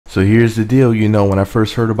So here's the deal. You know, when I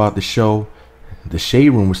first heard about the show, the Shade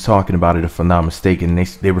Room was talking about it, if I'm not mistaken.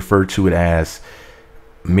 They referred to it as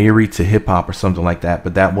Married to Hip Hop or something like that,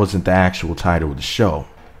 but that wasn't the actual title of the show.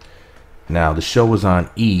 Now, the show was on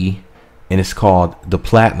E, and it's called The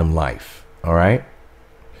Platinum Life. All right.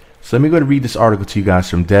 So let me go and read this article to you guys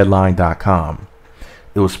from Deadline.com.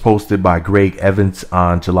 It was posted by Greg Evans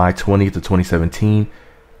on July 20th of 2017.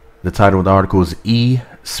 The title of the article is E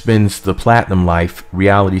Spins the Platinum Life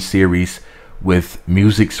reality series with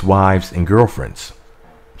music's wives and girlfriends.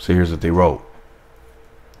 So here's what they wrote.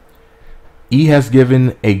 E has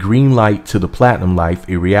given a green light to The Platinum Life,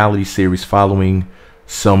 a reality series following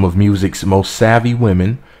some of music's most savvy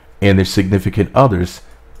women and their significant others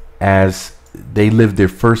as they live their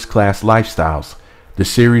first-class lifestyles. The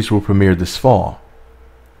series will premiere this fall.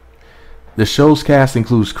 The show's cast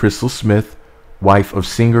includes Crystal Smith, wife of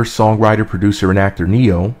singer, songwriter, producer, and actor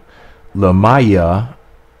Neo, Lamaya,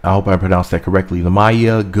 I hope I pronounced that correctly,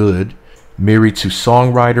 Lamaya Good, married to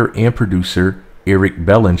songwriter and producer Eric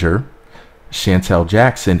Bellinger, Shantel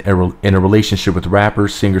Jacosn, in a relationship with rapper,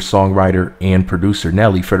 singer, songwriter, and producer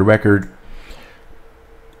Nelly. For the record,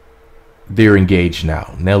 they're engaged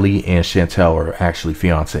now. Nelly and Shantel are actually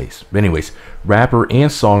fiancés. But anyways, rapper and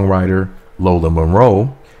songwriter Lola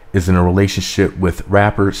Monroe is in a relationship with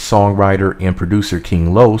rapper, songwriter, and producer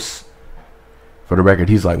King Los. For the record,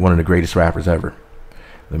 he's like one of the greatest rappers ever.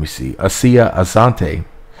 Let me see. Asiah Azante,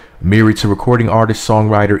 married to recording artist,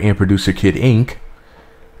 songwriter, and producer Kid Ink.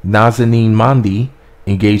 Nazanin Mandi,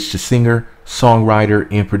 engaged to singer, songwriter,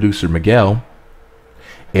 and producer Miguel.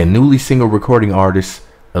 And newly single recording artist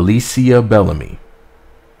Alycia Belamy.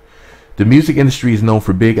 The music industry is known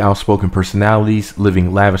for big, outspoken personalities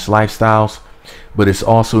living lavish lifestyles, but it's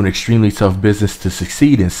also an extremely tough business to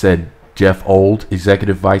succeed in, said Jeff Old,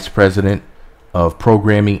 Executive Vice President of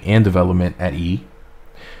Programming and Development at E.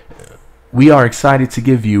 We are excited to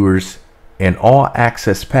give viewers an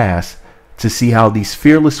all-access pass to see how these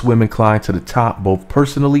fearless women climb to the top both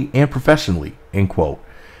personally and professionally, end quote.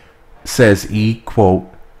 Says E, quote,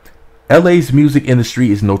 LA's music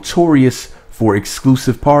industry is notorious for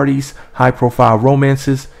exclusive parties, high-profile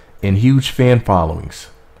romances, and huge fan followings.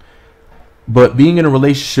 But being in a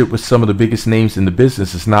relationship with some of the biggest names in the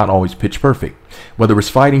business is not always pitch perfect. Whether it's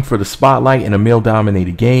fighting for the spotlight in a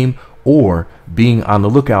male-dominated game or being on the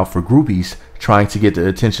lookout for groupies trying to get the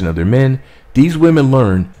attention of their men, these women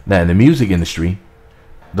learn that in the music industry,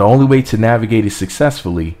 the only way to navigate it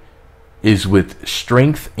successfully is with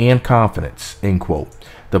strength and confidence, end quote.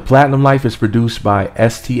 The Platinum Life is produced by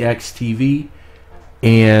STX TV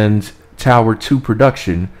and Tower 2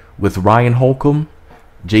 Production with Ryan Holcomb,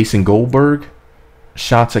 Jason Goldberg,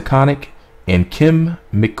 Shanta Connick, and Kim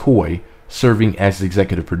McCoy serving as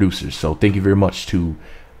executive producers. So thank you very much to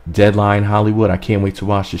Deadline Hollywood. I can't wait to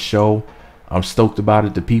watch the show. I'm stoked about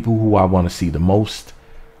it. The people who I want to see the most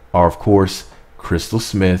are, of course, Crystal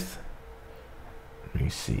Smith. Let me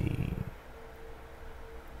see.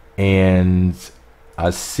 And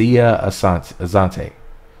Asiah Azante.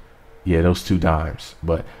 Yeah, those two dimes.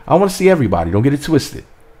 But I want to see everybody. Don't get it twisted.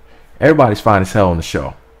 Everybody's fine as hell on the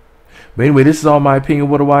show. But anyway, this is all my opinion.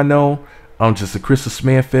 What do I know? I'm just a Crystal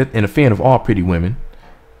Smith fan and a fan of all pretty women.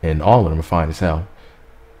 And all of them are fine as hell.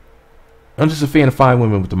 I'm just a fan of fine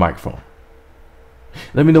women with the microphone.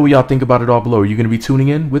 Let me know what y'all think about it all below. Are you going to be tuning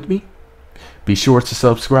in with me? Be sure to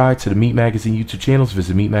subscribe to the Meat Magazine YouTube channels.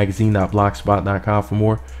 Visit meatmagazine.blogspot.com for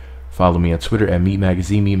more. Follow me on Twitter at Meat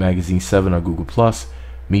Magazine, Meat Magazine 7 on Google+,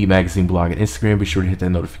 Meat Magazine blog and Instagram. Be sure to hit that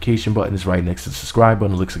notification button. It's right next to the subscribe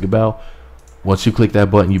button. It looks like a bell. Once you click that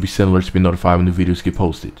button, you'll be sent alerts to be notified when new videos get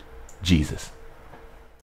posted. Jesus.